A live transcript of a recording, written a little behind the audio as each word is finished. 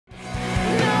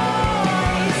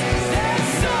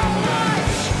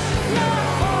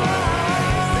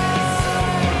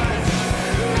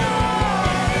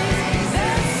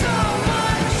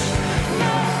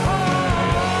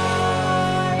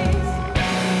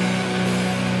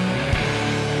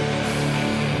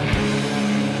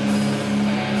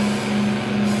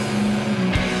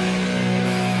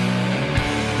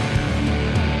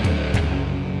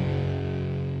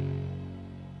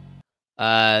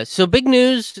So big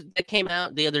news that came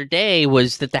out the other day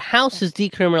was that the House has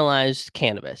decriminalized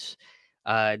cannabis.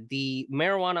 The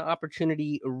Marijuana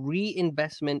Opportunity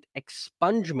Reinvestment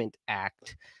Expungement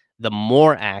Act, the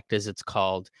MORE Act as it's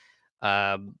called,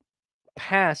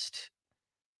 passed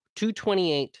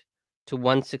 228 to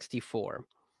 164.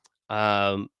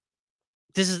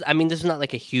 This is not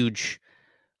like a huge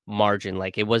margin.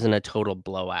 Like, it wasn't a total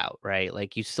blowout, right?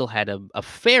 Like, you still had a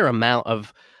fair amount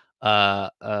of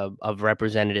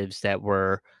representatives that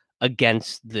were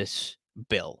against this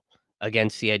bill,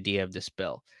 against the idea of this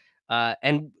bill.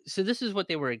 And so this is what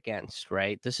they were against,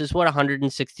 right? This is what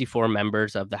 164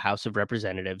 members of the House of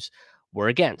Representatives were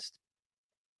against.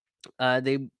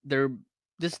 They're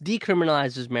This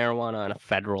decriminalizes marijuana on a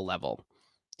federal level,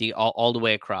 all the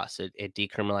way across. It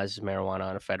decriminalizes marijuana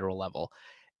on a federal level,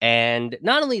 and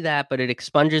not only that, but it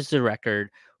expunges the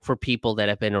record for people that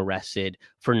have been arrested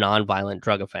for nonviolent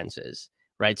drug offenses.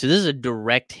 Right, so this is a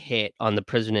direct hit on the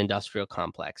prison industrial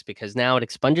complex, because now it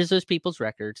expunges those people's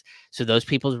records, so those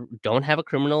people don't have a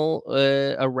criminal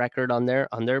a record on their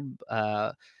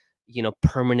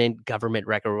permanent government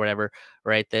record or whatever,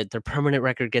 right? That their permanent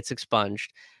record gets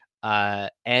expunged.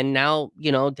 And now,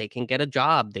 they can get a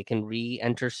job, they can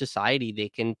re-enter society, they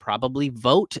can probably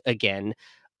vote again,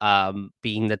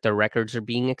 being that their records are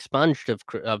being expunged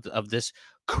of this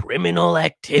criminal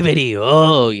activity.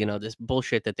 Oh, this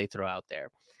bullshit that they throw out there.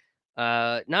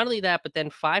 Not only that, but then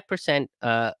 5%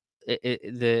 of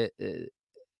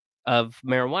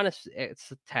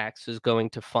marijuana tax is going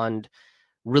to fund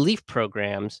relief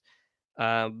programs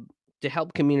to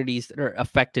help communities that are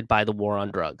affected by the war on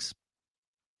drugs,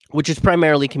 which is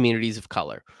primarily communities of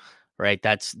color, right?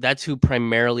 That's who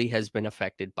primarily has been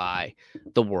affected by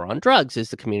the war on drugs, is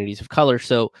the communities of color.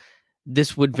 So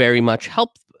this would very much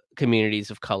help communities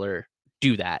of color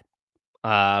do that.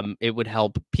 It would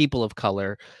help people of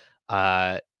color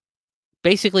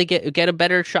basically get a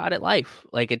better shot at life.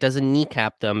 Like, it doesn't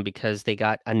kneecap them because they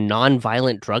got a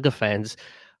nonviolent drug offense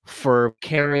for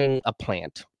carrying a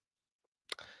plant.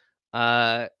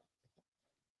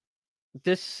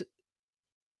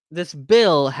 This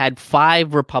bill had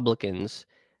 5 Republicans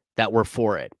that were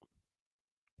for it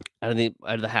out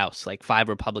of the House. Like, 5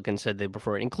 Republicans said they were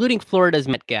for it, including Florida's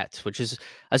Matt Gaetz, which is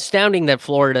astounding that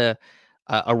Florida,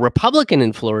 a Republican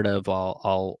in Florida of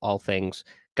all things,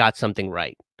 got something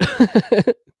right.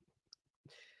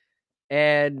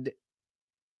 And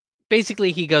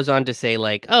basically, he goes on to say,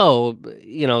 like, oh,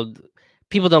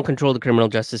 people don't control the criminal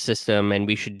justice system, and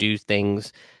we should do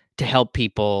things to help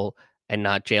people and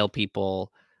not jail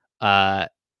people.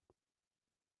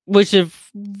 Which is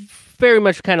very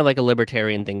much kind of like a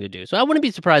libertarian thing to do. So I wouldn't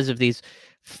be surprised if these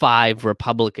 5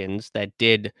 Republicans that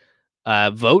did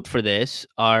vote for this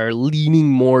are leaning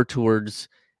more towards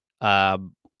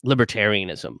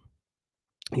libertarianism.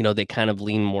 They kind of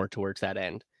lean more towards that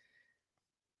end.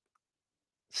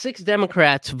 6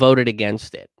 Democrats voted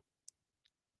against it.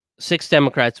 6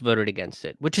 Democrats voted against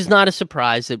it, which is not a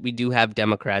surprise that we do have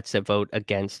Democrats that vote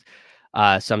against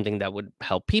something that would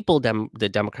help people. The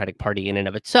Democratic Party in and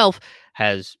of itself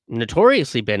has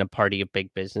notoriously been a party of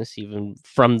big business, even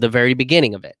from the very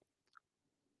beginning of it.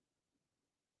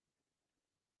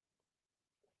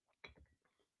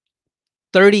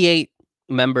 "38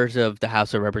 members of the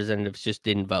House of Representatives just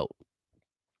didn't vote."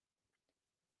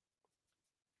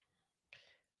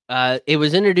 It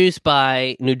was introduced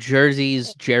by New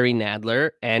Jersey's Jerry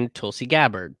Nadler and Tulsi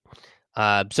Gabbard.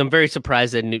 So I'm very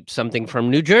surprised that something from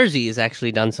New Jersey has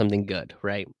actually done something good,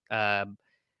 right? I'm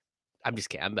just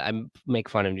kidding. I make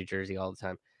fun of New Jersey all the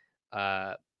time.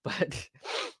 But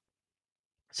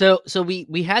so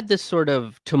we had this sort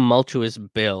of tumultuous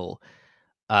bill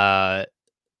that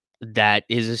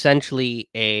is essentially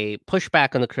a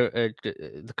pushback on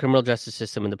the criminal justice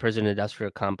system and the prison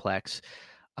industrial complex.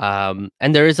 And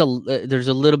there's a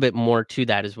little bit more to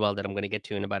that as well that I'm going to get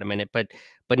to in about a minute. But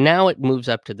now it moves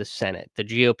up to the Senate, the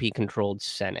GOP controlled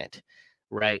Senate,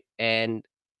 right? And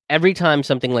every time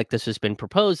something like this has been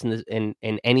proposed in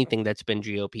anything that's been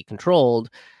GOP controlled,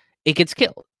 it gets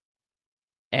killed.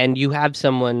 And you have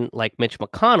someone like Mitch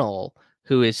McConnell,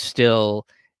 who is still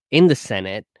in the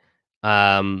Senate,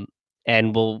 and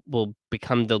will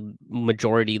become the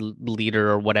majority leader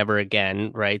or whatever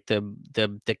again, right?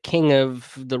 The king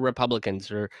of the Republicans,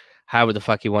 or however the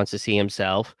fuck he wants to see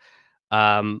himself.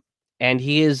 And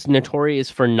he is notorious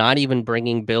for not even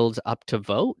bringing bills up to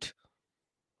vote.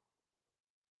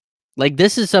 Like,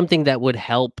 this is something that would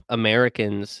help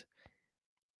Americans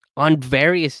on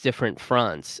various different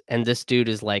fronts, and this dude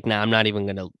is like, nah, I'm not even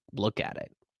going to look at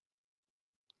it.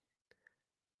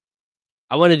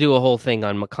 I want to do a whole thing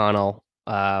on McConnell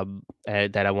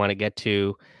that I want to get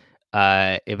to.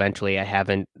 Eventually. I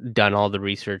haven't done all the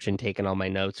research and taken all my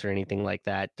notes or anything like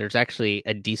that. There's actually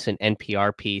a decent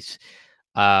NPR piece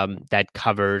that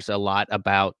covers a lot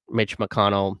about Mitch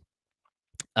McConnell,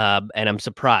 and I'm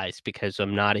surprised because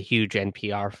I'm not a huge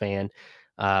NPR fan.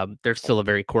 They're still a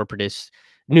very corporatist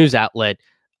news outlet,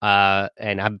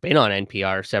 and I've been on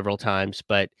NPR several times,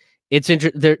 but it's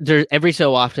They're every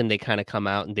so often they kind of come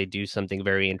out and they do something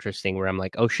very interesting where I'm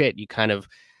like, oh shit,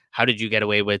 how did you get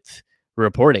away with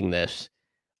reporting this?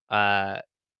 Uh,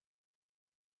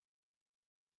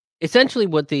 Essentially,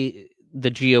 what the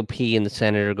GOP and the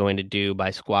Senate are going to do by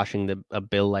squashing a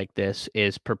bill like this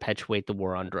is perpetuate the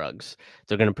war on drugs.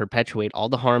 They're going to perpetuate all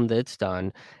the harm that it's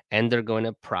done, and they're going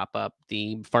to prop up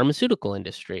the pharmaceutical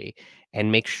industry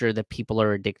and make sure that people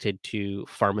are addicted to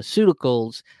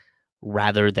pharmaceuticals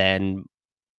rather than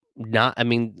not. I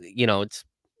mean, it's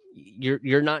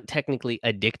you're not technically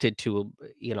addicted to,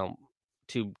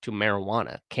 to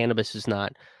marijuana. Cannabis is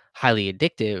not highly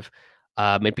addictive.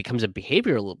 It becomes a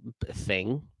behavioral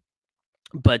thing,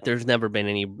 but there's never been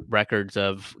any records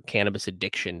of cannabis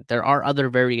addiction. There are other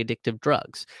very addictive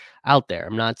drugs out there.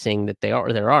 I'm not saying that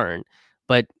there aren't,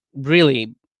 but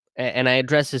really, and I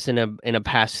addressed this in a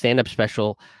past stand-up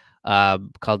special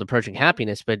called Approaching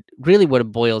Happiness, but really what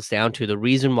it boils down to, the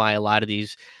reason why a lot of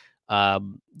these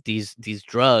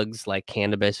drugs like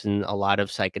cannabis and a lot of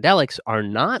psychedelics are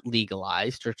not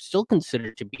legalized or still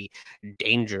considered to be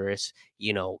dangerous,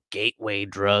 gateway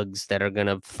drugs that are going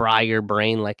to fry your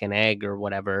brain like an egg or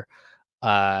whatever,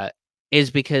 uh,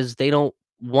 is because they don't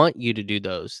want you to do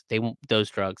those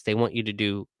drugs. They want you to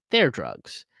do their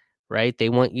drugs, right? They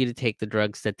want you to take the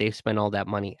drugs that they've spent all that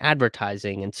money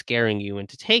advertising and scaring you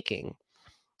into taking.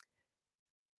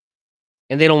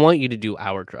 And they don't want you to do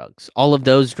our drugs. All of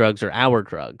those drugs are our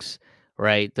drugs,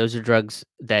 right? Those are drugs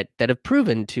that have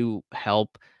proven to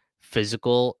help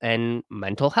physical and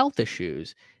mental health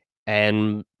issues.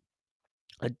 And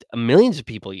millions of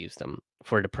people use them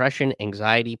for depression,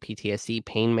 anxiety, PTSD,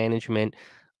 pain management.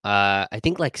 I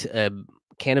think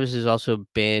cannabis has also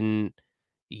been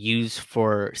used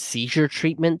for seizure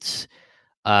treatments.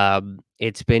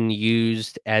 It's been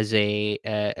used as a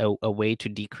way to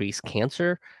decrease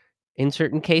cancer in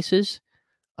certain cases.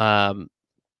 Um,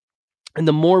 and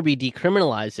the more we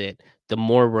decriminalize it, the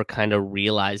more we're kind of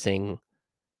realizing,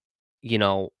 you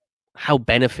know, how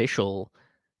beneficial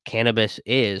cannabis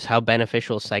is, how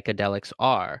beneficial psychedelics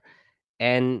are.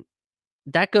 And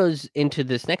that goes into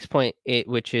this next point,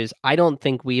 which is I don't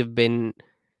think we have been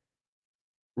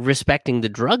respecting the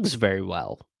drugs very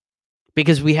well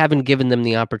because we haven't given them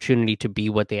the opportunity to be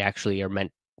what they actually are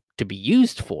meant to be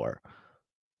used for.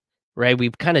 Right?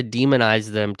 We've kind of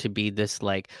demonized them to be this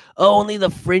like, oh, only the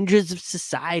fringes of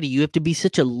society. You have to be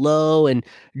such a low and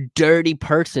dirty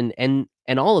person, and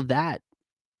all of that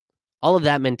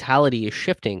mentality is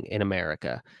shifting in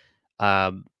America.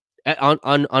 Um,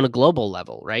 on a global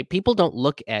level, right? People don't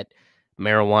look at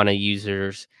marijuana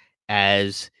users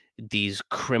as these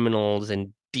criminals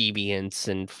and deviants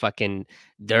and fucking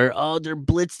they're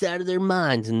blitzed out of their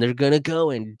minds and they're gonna go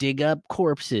and dig up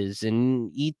corpses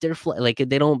and eat their like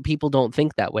they don't people don't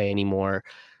think that way anymore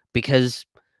because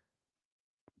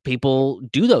people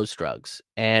do those drugs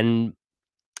and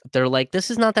they're like, this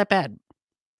is not that bad.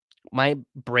 My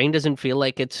brain doesn't feel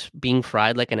like it's being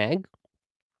fried like an egg.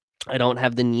 I don't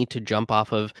have the need to jump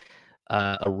off of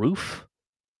a roof,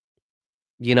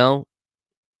 you know?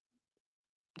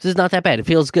 This is not that bad. It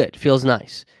feels good. It feels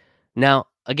nice. Now,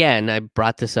 again, I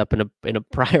brought this up in a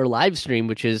prior live stream,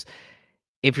 which is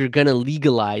if you're gonna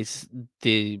legalize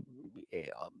the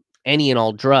any and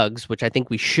all drugs, which I think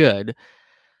we should,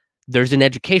 there's an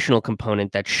educational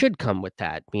component that should come with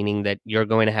that, meaning that you're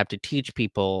going to have to teach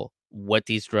people what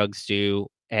these drugs do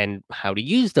and how to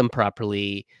use them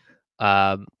properly,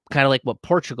 kind of like what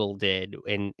Portugal did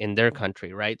in their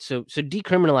country, right? So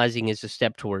decriminalizing is a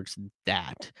step towards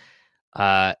that.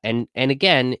 And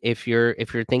again, if you're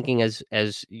thinking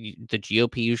the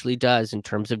GOP usually does in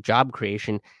terms of job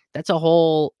creation, that's the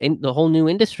whole new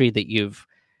industry that you've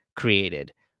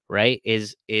created, right?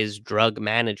 Is drug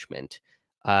management.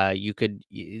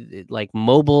 Like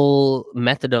mobile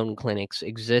methadone clinics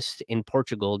exist in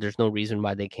Portugal. There's no reason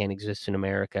why they can't exist in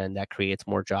America, and that creates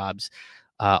more jobs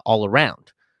all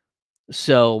around.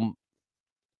 So,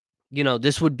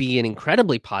 this would be an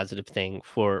incredibly positive thing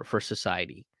for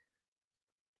society.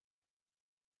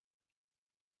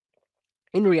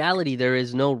 In reality, there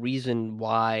is no reason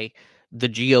why the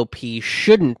GOP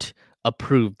shouldn't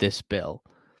approve this bill.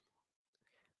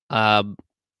 Um,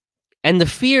 and the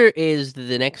fear is that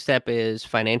the next step is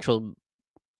financial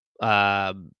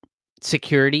uh,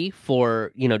 security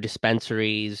for,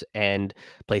 dispensaries and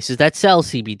places that sell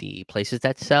CBD, places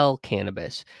that sell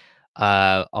cannabis,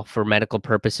 for medical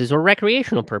purposes or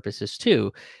recreational purposes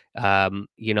too. They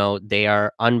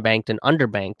are unbanked and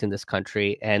underbanked in this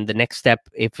country. And the next step,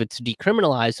 if it's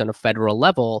decriminalized on a federal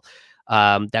level,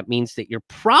 that means that you're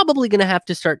probably going to have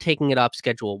to start taking it off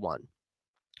Schedule 1.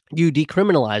 You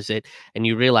decriminalize it and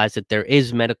you realize that there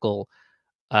is medical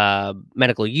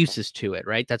uses to it,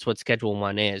 right? That's what Schedule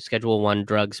 1 is. Schedule 1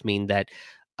 drugs mean that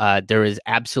there is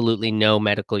absolutely no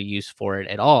medical use for it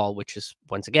at all, which is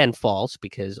once again false,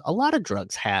 because a lot of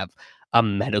drugs have a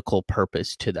medical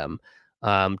purpose to them,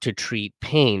 to treat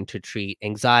pain, to treat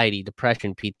anxiety,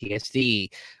 depression, PTSD,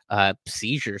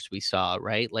 seizures. We saw,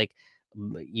 right? Like,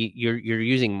 you're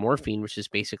using morphine, which is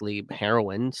basically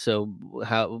heroin. So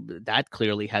how that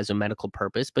clearly has a medical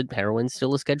purpose, but heroin's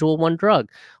still a Schedule 1 drug.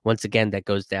 Once again, that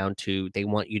goes down to they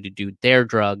want you to do their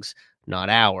drugs, not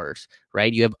ours,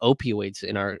 right? You have opioids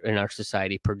in our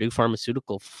society. Purdue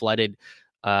Pharmaceutical flooded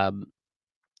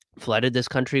this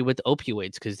country with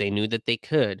opioids because they knew that they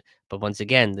could. But once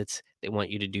again, they want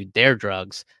you to do their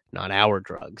drugs, not our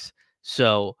drugs.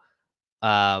 So,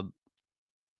 uh,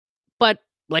 but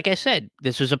like I said,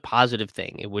 this was a positive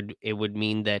thing. It would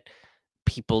mean that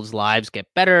people's lives get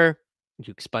better.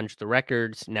 You expunge the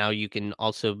records. Now you can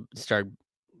also start,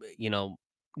 you know,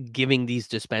 giving these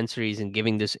dispensaries and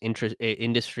giving this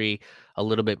industry a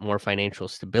little bit more financial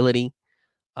stability,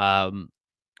 um,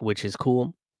 which is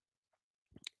cool.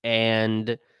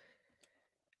 And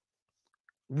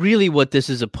really, what this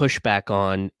is a pushback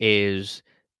on is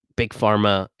big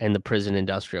pharma and the prison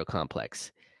industrial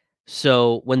complex.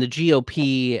 So when the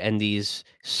GOP and these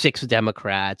 6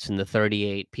 Democrats and the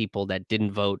 38 people that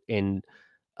didn't vote in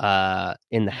the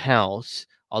House,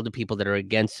 all the people that are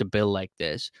against a bill like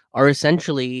this are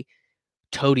essentially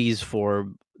toadies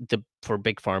for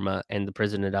big pharma and the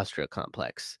prison industrial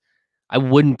complex. I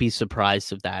wouldn't be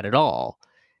surprised of that at all.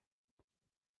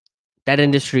 That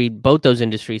industry, both those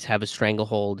industries have a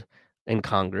stranglehold in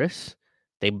Congress.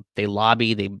 They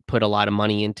lobby, they put a lot of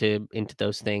money into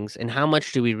those things. And how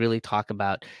much do we really talk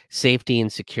about safety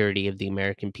and security of the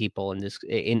American people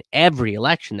in every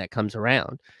election that comes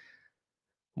around?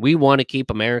 We want to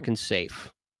keep Americans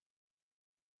safe.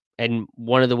 And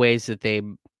one of the ways that they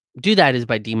do that is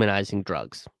by demonizing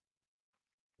drugs.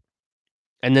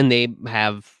 And then they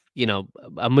have,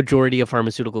 a majority of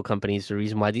pharmaceutical companies, the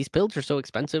reason why these pills are so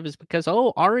expensive is because,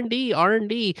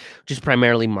 R&D, just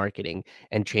primarily marketing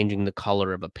and changing the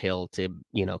color of a pill to,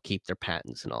 keep their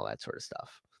patents and all that sort of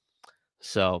stuff.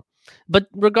 So, but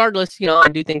regardless, I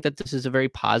do think that this is a very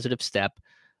positive step,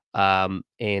 in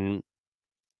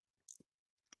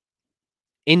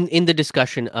the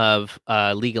discussion of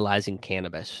legalizing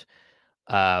cannabis,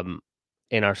 um,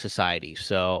 in our society.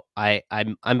 So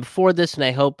I'm for this, and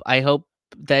I hope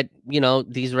that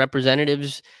these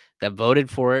representatives that voted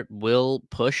for it will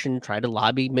push and try to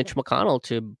lobby Mitch McConnell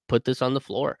to put this on the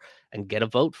floor and get a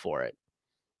vote for it.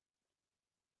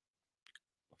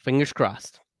 Fingers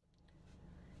crossed.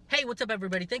 Hey, what's up,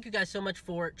 everybody? Thank you guys so much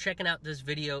for checking out this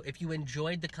video. If you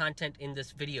enjoyed the content in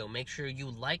this video, make sure you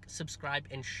like, subscribe,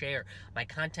 and share. My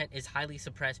content is highly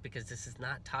suppressed because this is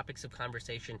not topics of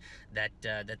conversation that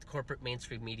the corporate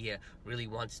mainstream media really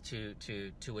wants to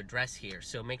address here.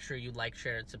 So make sure you like,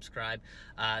 share, and subscribe.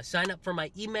 Sign up for my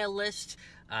email list.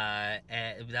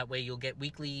 That way you'll get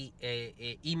weekly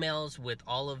emails with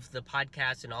all of the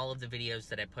podcasts and all of the videos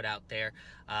that I put out there.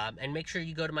 And make sure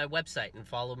you go to my website and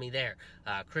follow me there.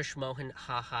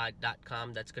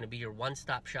 KrishMohanHaha.com. That's going to be your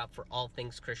one-stop shop for all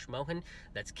things Krish Mohan.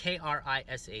 That's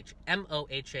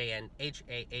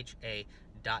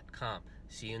KrishMohanHaha.com.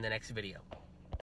 See you in the next video.